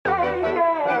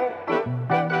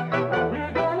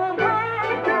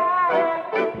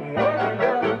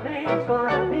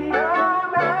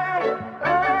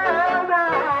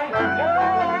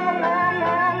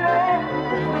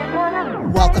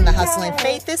On The Hustle and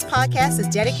Faith, this podcast is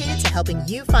dedicated to helping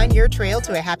you find your trail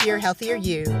to a happier, healthier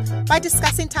you by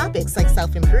discussing topics like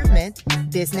self-improvement,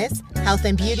 business, health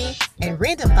and beauty, and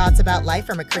random thoughts about life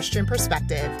from a Christian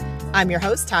perspective. I'm your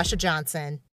host, Tasha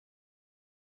Johnson.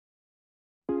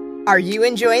 Are you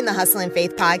enjoying the Hustle and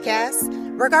Faith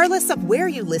podcast? Regardless of where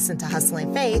you listen to Hustle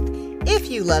and Faith, if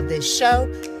you love this show,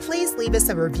 please leave us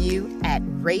a review at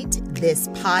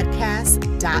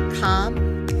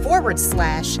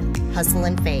ratethispodcast.com/Hustle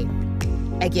and Faith.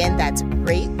 Again, that's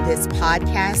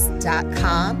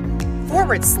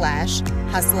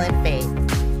ratethispodcast.com/Hustle and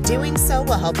Faith. Doing so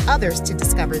will help others to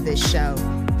discover this show.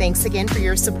 Thanks again for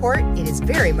your support. It is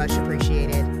very much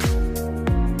appreciated.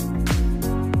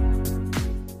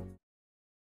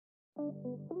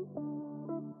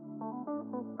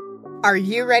 Are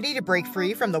you ready to break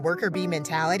free from the worker bee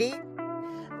mentality?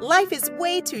 Life is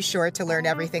way too short to learn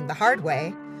everything the hard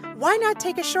way. Why not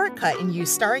take a shortcut and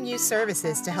use Starring You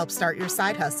services to help start your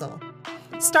side hustle?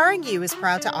 Starring You is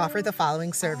proud to offer the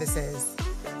following services: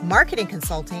 marketing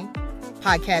consulting,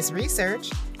 podcast research,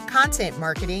 content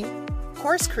marketing,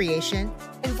 course creation,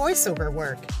 and voiceover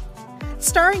work.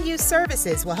 Starring You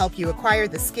services will help you acquire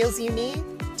the skills you need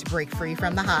to break free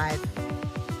from the hive.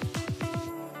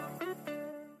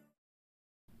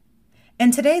 In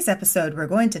today's episode, we're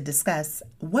going to discuss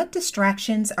what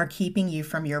distractions are keeping you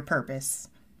from your purpose.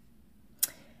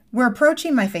 We're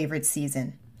approaching my favorite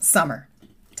season, summer.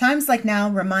 Times like now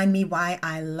remind me why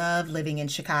I love living in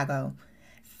Chicago.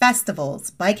 Festivals,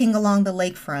 biking along the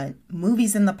lakefront,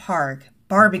 movies in the park,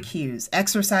 barbecues,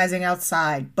 exercising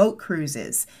outside, boat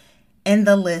cruises, and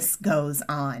the list goes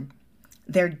on.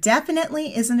 There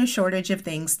definitely isn't a shortage of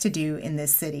things to do in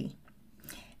this city.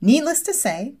 Needless to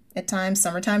say, at times,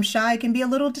 summertime shy can be a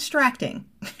little distracting.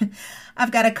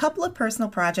 I've got a couple of personal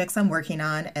projects I'm working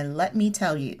on, and let me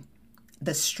tell you,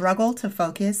 the struggle to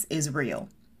focus is real.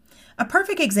 A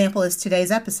perfect example is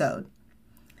today's episode.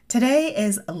 Today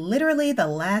is literally the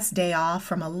last day off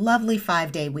from a lovely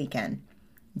 5-day weekend.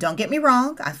 Don't get me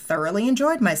wrong, I thoroughly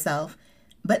enjoyed myself,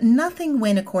 but nothing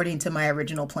went according to my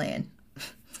original plan.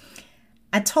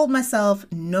 I told myself,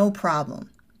 no problem.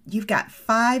 You've got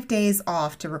 5 days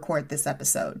off to record this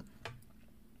episode.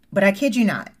 But I kid you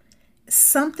not,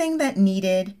 something that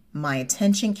needed my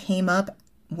attention came up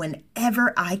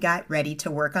whenever I got ready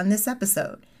to work on this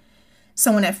episode.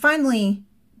 So when I finally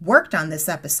worked on this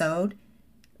episode,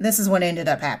 this is what ended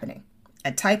up happening.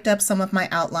 I typed up some of my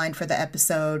outline for the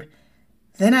episode.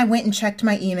 Then I went and checked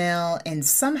my email, and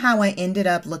somehow I ended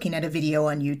up looking at a video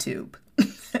on YouTube.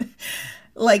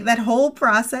 Like, that whole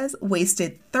process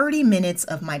wasted 30 minutes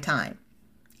of my time.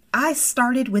 I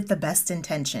started with the best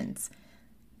intentions.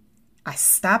 I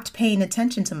stopped paying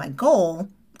attention to my goal,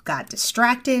 got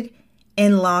distracted,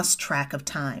 and lost track of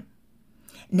time.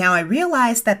 Now I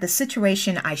realized that the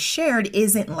situation I shared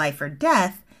isn't life or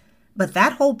death, but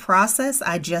that whole process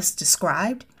I just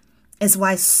described is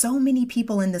why so many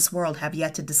people in this world have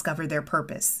yet to discover their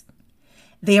purpose.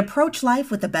 They approach life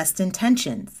with the best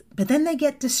intentions, but then they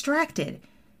get distracted.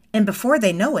 And before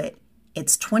they know it,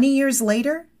 it's 20 years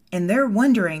later, and they're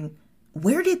wondering,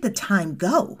 where did the time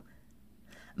go?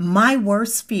 My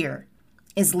worst fear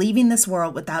is leaving this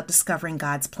world without discovering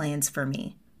God's plans for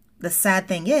me. The sad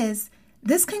thing is,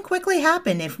 this can quickly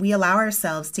happen if we allow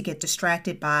ourselves to get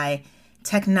distracted by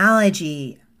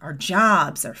technology, our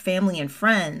jobs, our family and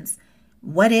friends,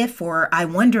 what if or I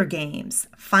wonder games,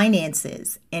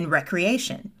 finances, and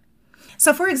recreation.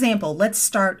 So for example, let's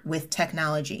start with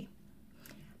technology.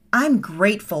 I'm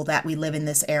grateful that we live in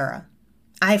this era.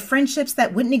 I have friendships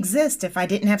that wouldn't exist if I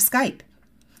didn't have Skype.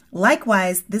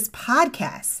 Likewise, this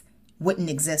podcast wouldn't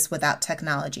exist without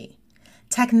technology.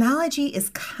 Technology is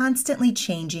constantly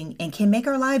changing and can make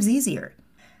our lives easier.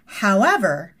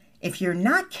 However, if you're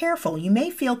not careful, you may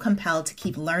feel compelled to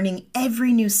keep learning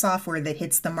every new software that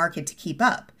hits the market to keep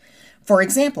up. For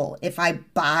example, if I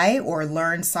buy or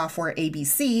learn software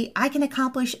ABC, I can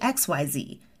accomplish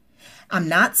XYZ. I'm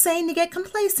not saying to get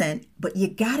complacent, but you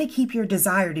gotta keep your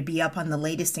desire to be up on the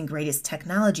latest and greatest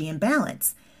technology in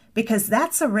balance, because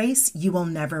that's a race you will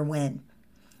never win.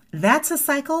 That's a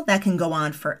cycle that can go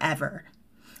on forever.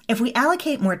 If we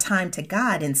allocate more time to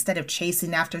God instead of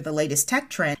chasing after the latest tech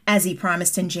trend, as he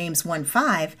promised in James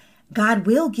 1:5, God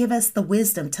will give us the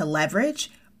wisdom to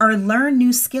leverage or learn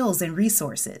new skills and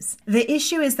resources. The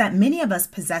issue is that many of us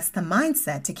possess the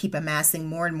mindset to keep amassing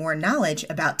more and more knowledge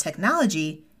about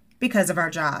technology because of our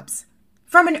jobs.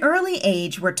 From an early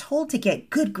age, we're told to get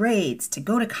good grades, to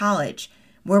go to college,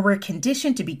 where we're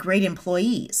conditioned to be great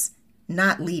employees,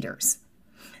 not leaders.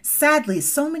 Sadly,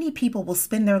 so many people will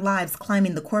spend their lives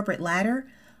climbing the corporate ladder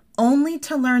only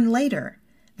to learn later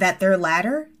that their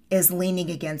ladder is leaning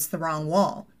against the wrong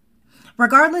wall.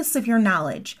 Regardless of your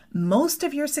knowledge, most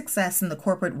of your success in the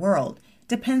corporate world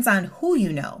depends on who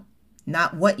you know,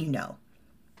 not what you know.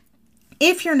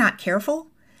 If you're not careful,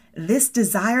 this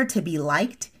desire to be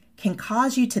liked can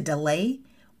cause you to delay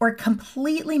or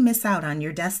completely miss out on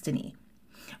your destiny.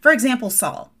 For example,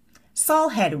 Saul. Saul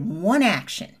had one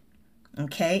action,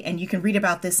 okay? And you can read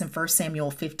about this in 1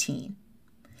 Samuel 15.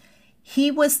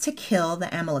 He was to kill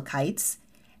the Amalekites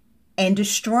and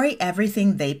destroy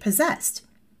everything they possessed.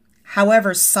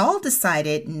 However, Saul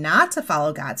decided not to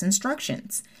follow God's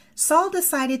instructions. Saul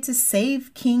decided to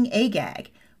save King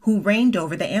Agag, who reigned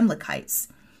over the Amalekites,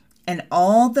 and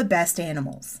all the best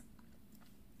animals.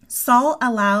 Saul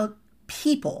allowed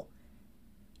people,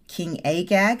 King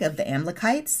Agag of the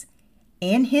Amalekites,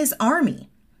 and his army,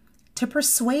 to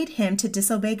persuade him to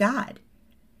disobey God.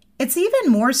 It's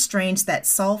even more strange that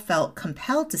Saul felt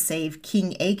compelled to save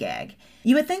King Agag.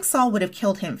 You would think Saul would have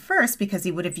killed him first because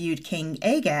he would have viewed King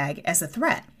Agag as a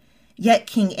threat. Yet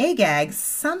King Agag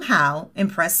somehow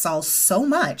impressed Saul so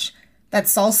much that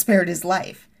Saul spared his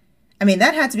life. I mean,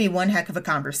 that had to be one heck of a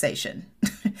conversation.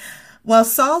 While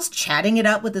Saul's chatting it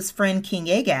up with his friend King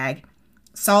Agag,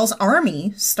 Saul's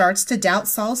army starts to doubt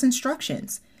Saul's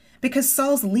instructions because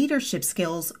Saul's leadership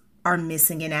skills are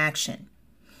missing in action.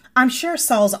 I'm sure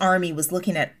Saul's army was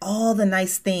looking at all the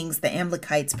nice things the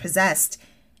Amalekites possessed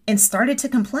and started to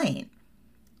complain.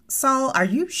 Saul, are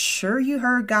you sure you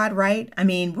heard God right? I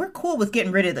mean, we're cool with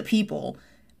getting rid of the people,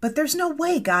 but there's no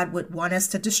way God would want us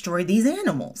to destroy these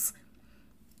animals.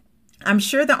 I'm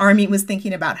sure the army was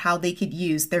thinking about how they could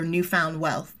use their newfound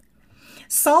wealth.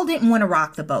 Saul didn't want to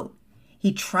rock the boat.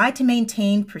 He tried to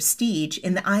maintain prestige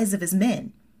in the eyes of his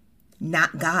men,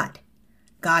 not God.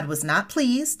 God was not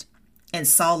pleased, and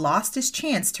Saul lost his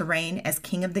chance to reign as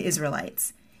king of the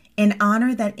Israelites, an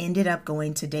honor that ended up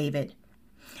going to David.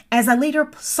 As a leader,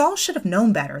 Saul should have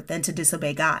known better than to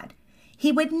disobey God.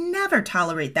 He would never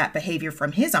tolerate that behavior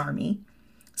from his army.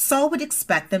 Saul would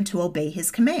expect them to obey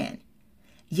his command.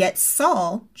 Yet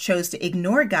Saul chose to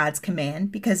ignore God's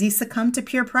command because he succumbed to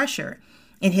peer pressure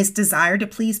and his desire to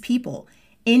please people,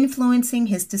 influencing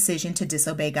his decision to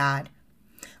disobey God.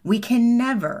 We can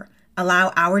never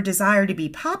allow our desire to be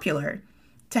popular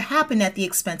to happen at the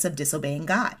expense of disobeying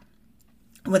God.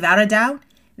 Without a doubt,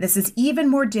 this is even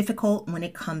more difficult when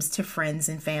it comes to friends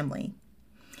and family.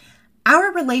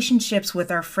 Our relationships with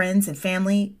our friends and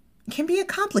family can be a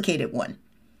complicated one.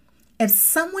 If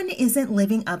someone isn't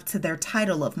living up to their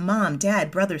title of mom,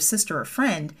 dad, brother, sister, or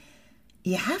friend,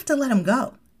 you have to let them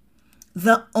go.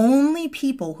 The only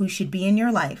people who should be in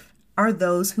your life are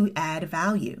those who add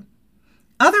value.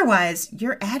 Otherwise,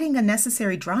 you're adding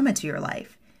unnecessary drama to your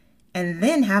life and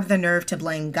then have the nerve to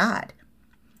blame God.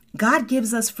 God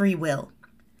gives us free will.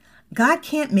 God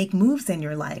can't make moves in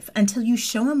your life until you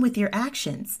show him with your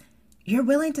actions you're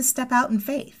willing to step out in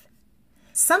faith.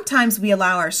 Sometimes we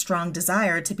allow our strong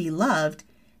desire to be loved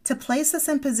to place us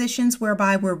in positions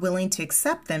whereby we're willing to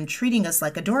accept them treating us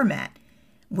like a doormat,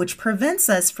 which prevents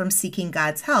us from seeking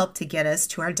God's help to get us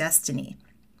to our destiny.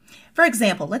 For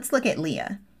example, let's look at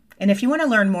Leah. And if you want to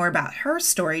learn more about her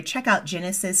story, check out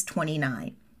Genesis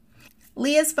 29.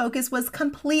 Leah's focus was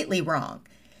completely wrong.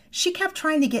 She kept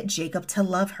trying to get Jacob to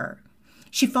love her.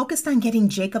 She focused on getting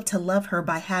Jacob to love her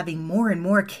by having more and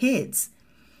more kids.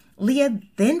 Leah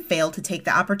then failed to take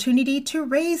the opportunity to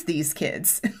raise these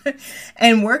kids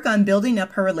and work on building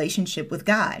up her relationship with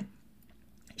God.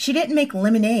 She didn't make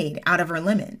lemonade out of her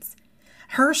lemons.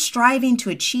 Her striving to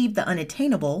achieve the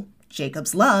unattainable,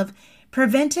 Jacob's love,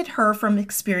 prevented her from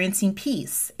experiencing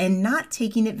peace and not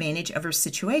taking advantage of her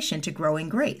situation to grow in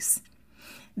grace.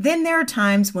 Then there are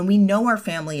times when we know our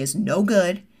family is no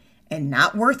good and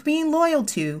not worth being loyal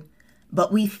to,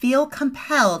 but we feel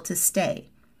compelled to stay,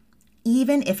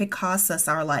 even if it costs us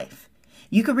our life.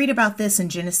 You can read about this in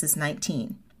Genesis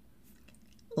 19.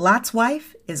 Lot's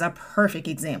wife is a perfect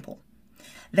example.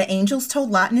 The angels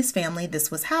told Lot and his family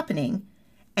this was happening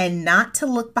and not to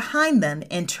look behind them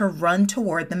and to run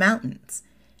toward the mountains.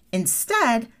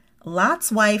 Instead,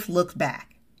 Lot's wife looked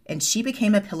back and she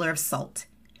became a pillar of salt.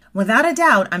 Without a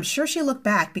doubt, I'm sure she looked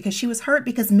back because she was hurt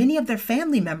because many of their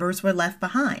family members were left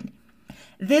behind.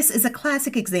 This is a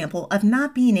classic example of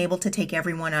not being able to take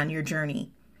everyone on your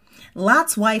journey.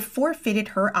 Lot's wife forfeited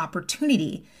her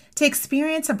opportunity to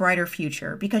experience a brighter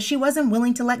future because she wasn't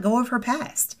willing to let go of her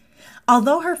past.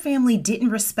 Although her family didn't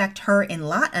respect her and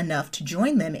Lot enough to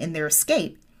join them in their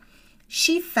escape,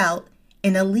 she felt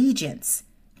an allegiance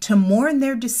to mourn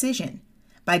their decision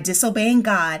by disobeying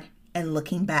God and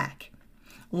looking back.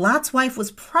 Lot's wife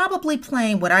was probably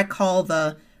playing what I call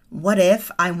the what if,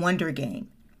 I wonder game.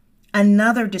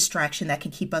 another distraction that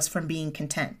can keep us from being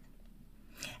content.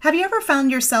 Have you ever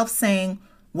found yourself saying,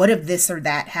 what if this or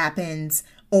that happens?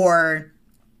 Or,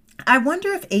 I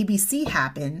wonder if ABC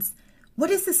happens. What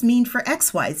does this mean for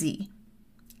XYZ?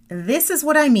 This is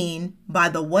what I mean by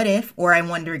the what if or I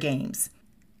wonder games.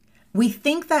 We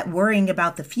think that worrying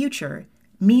about the future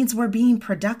means we're being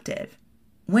productive,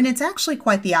 when it's actually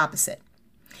quite the opposite.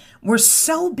 We're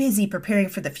so busy preparing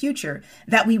for the future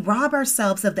that we rob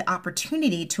ourselves of the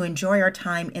opportunity to enjoy our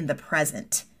time in the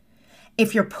present.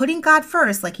 If you're putting God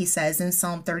first, like he says in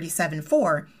Psalm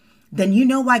 37:4, then you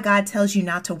know why God tells you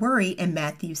not to worry in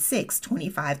Matthew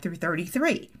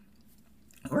 6:25-33.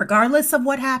 Regardless of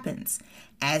what happens,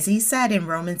 as he said in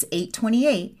Romans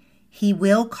 8:28, he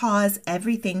will cause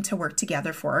everything to work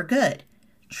together for our good.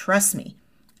 Trust me,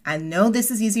 I know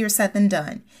this is easier said than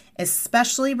done,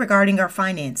 especially regarding our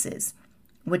finances,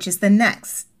 which is the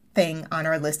next thing on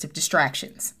our list of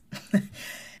distractions.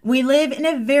 We live in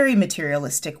a very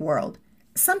materialistic world.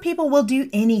 Some people will do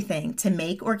anything to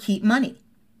make or keep money.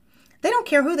 They don't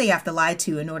care who they have to lie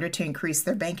to in order to increase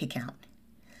their bank account.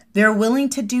 They're willing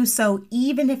to do so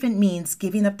even if it means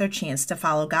giving up their chance to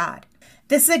follow God.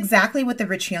 This is exactly what the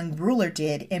rich young ruler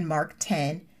did in Mark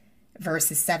 10,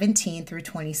 verses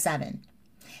 17-27.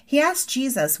 He asked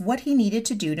Jesus what he needed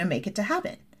to do to make it to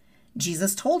heaven.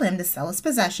 Jesus told him to sell his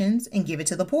possessions and give it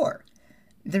to the poor.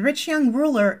 The rich young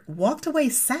ruler walked away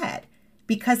sad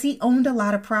because he owned a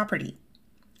lot of property.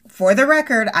 For the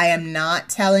record, I am not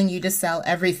telling you to sell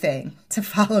everything to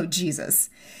follow Jesus.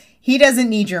 He doesn't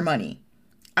need your money.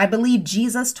 I believe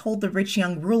Jesus told the rich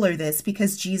young ruler this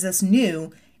because Jesus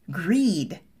knew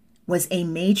greed was a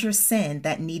major sin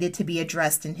that needed to be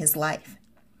addressed in his life.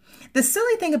 The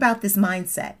silly thing about this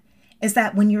mindset is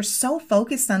that when you're so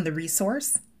focused on the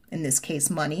resource, in this case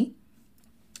money,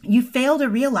 you fail to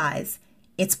realize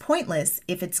it's pointless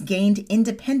if it's gained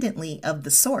independently of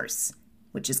the source,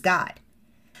 which is God.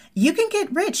 You can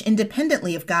get rich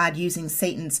independently of God using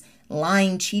Satan's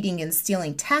lying, cheating, and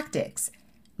stealing tactics,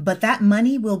 but that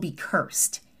money will be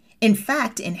cursed. In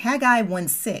fact, in Haggai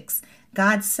 1:6,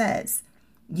 God says,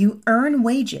 "You earn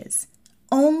wages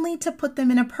only to put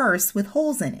them in a purse with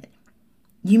holes in it.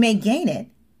 You may gain it,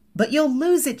 but you'll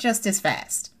lose it just as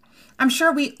fast." I'm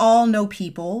sure we all know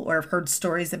people or have heard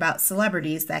stories about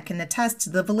celebrities that can attest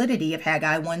to the validity of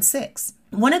Haggai 1:6.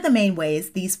 One of the main ways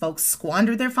these folks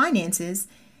squander their finances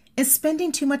is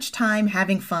spending too much time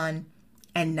having fun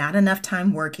and not enough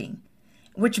time working,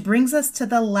 which brings us to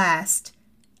the last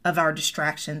of our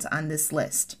distractions on this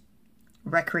list,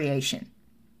 recreation.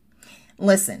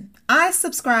 Listen, I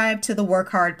subscribe to the work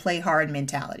hard, play hard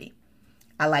mentality.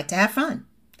 I like to have fun.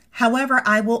 However,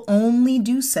 I will only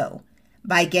do so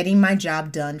by getting my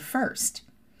job done first.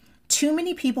 Too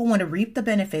many people want to reap the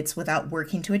benefits without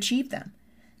working to achieve them.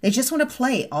 They just want to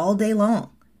play all day long,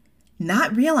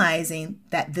 not realizing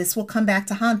that this will come back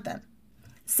to haunt them.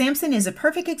 Samson is a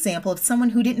perfect example of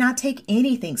someone who did not take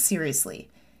anything seriously.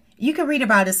 You can read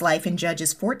about his life in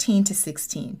Judges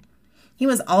 14-16. He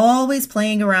was always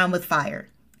playing around with fire.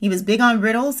 He was big on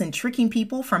riddles and tricking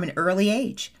people from an early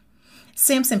age.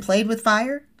 Samson played with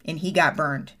fire and he got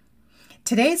burned.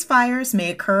 Today's fires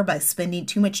may occur by spending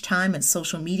too much time on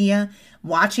social media,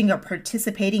 watching or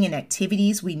participating in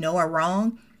activities we know are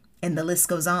wrong, and the list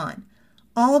goes on,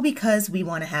 all because we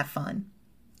want to have fun.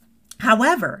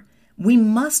 However, we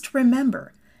must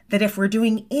remember that if we're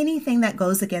doing anything that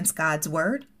goes against God's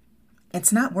word,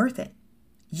 it's not worth it.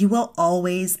 You will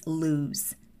always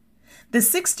lose. The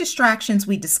 6 distractions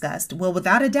we discussed will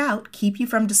without a doubt keep you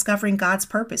from discovering God's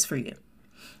purpose for you.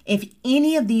 If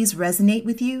any of these resonate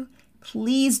with you,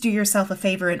 please do yourself a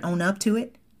favor and own up to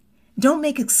it. Don't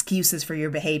make excuses for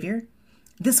your behavior.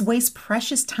 This wastes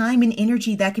precious time and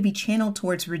energy that could be channeled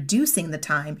towards reducing the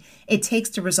time it takes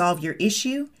to resolve your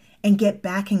issue and get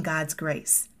back in God's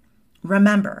grace.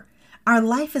 Remember, our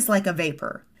life is like a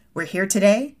vapor. We're here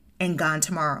today and gone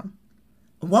tomorrow.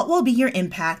 What will be your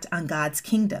impact on God's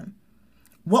kingdom?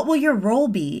 What will your role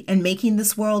be in making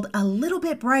this world a little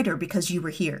bit brighter because you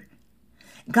were here?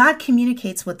 God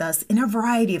communicates with us in a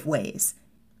variety of ways.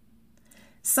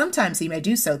 Sometimes he may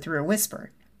do so through a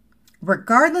whisper.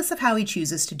 Regardless of how he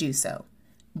chooses to do so,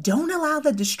 don't allow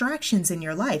the distractions in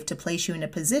your life to place you in a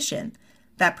position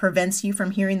that prevents you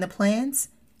from hearing the plans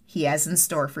he has in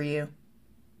store for you.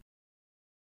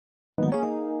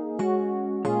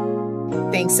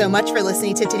 Thanks so much for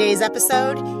listening to today's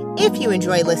episode. If you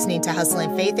enjoy listening to Hustle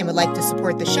and Faith and would like to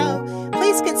support the show,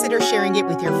 please consider sharing it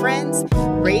with your friends,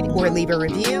 rate or leave a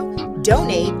review,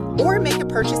 donate, or make a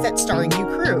purchase at Starring You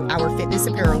Crew, our fitness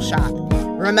apparel shop.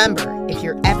 Remember, if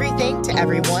you're everything to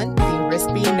everyone, be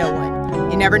risk being no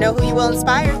one. You never know who you will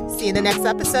inspire. See you in the next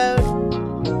episode.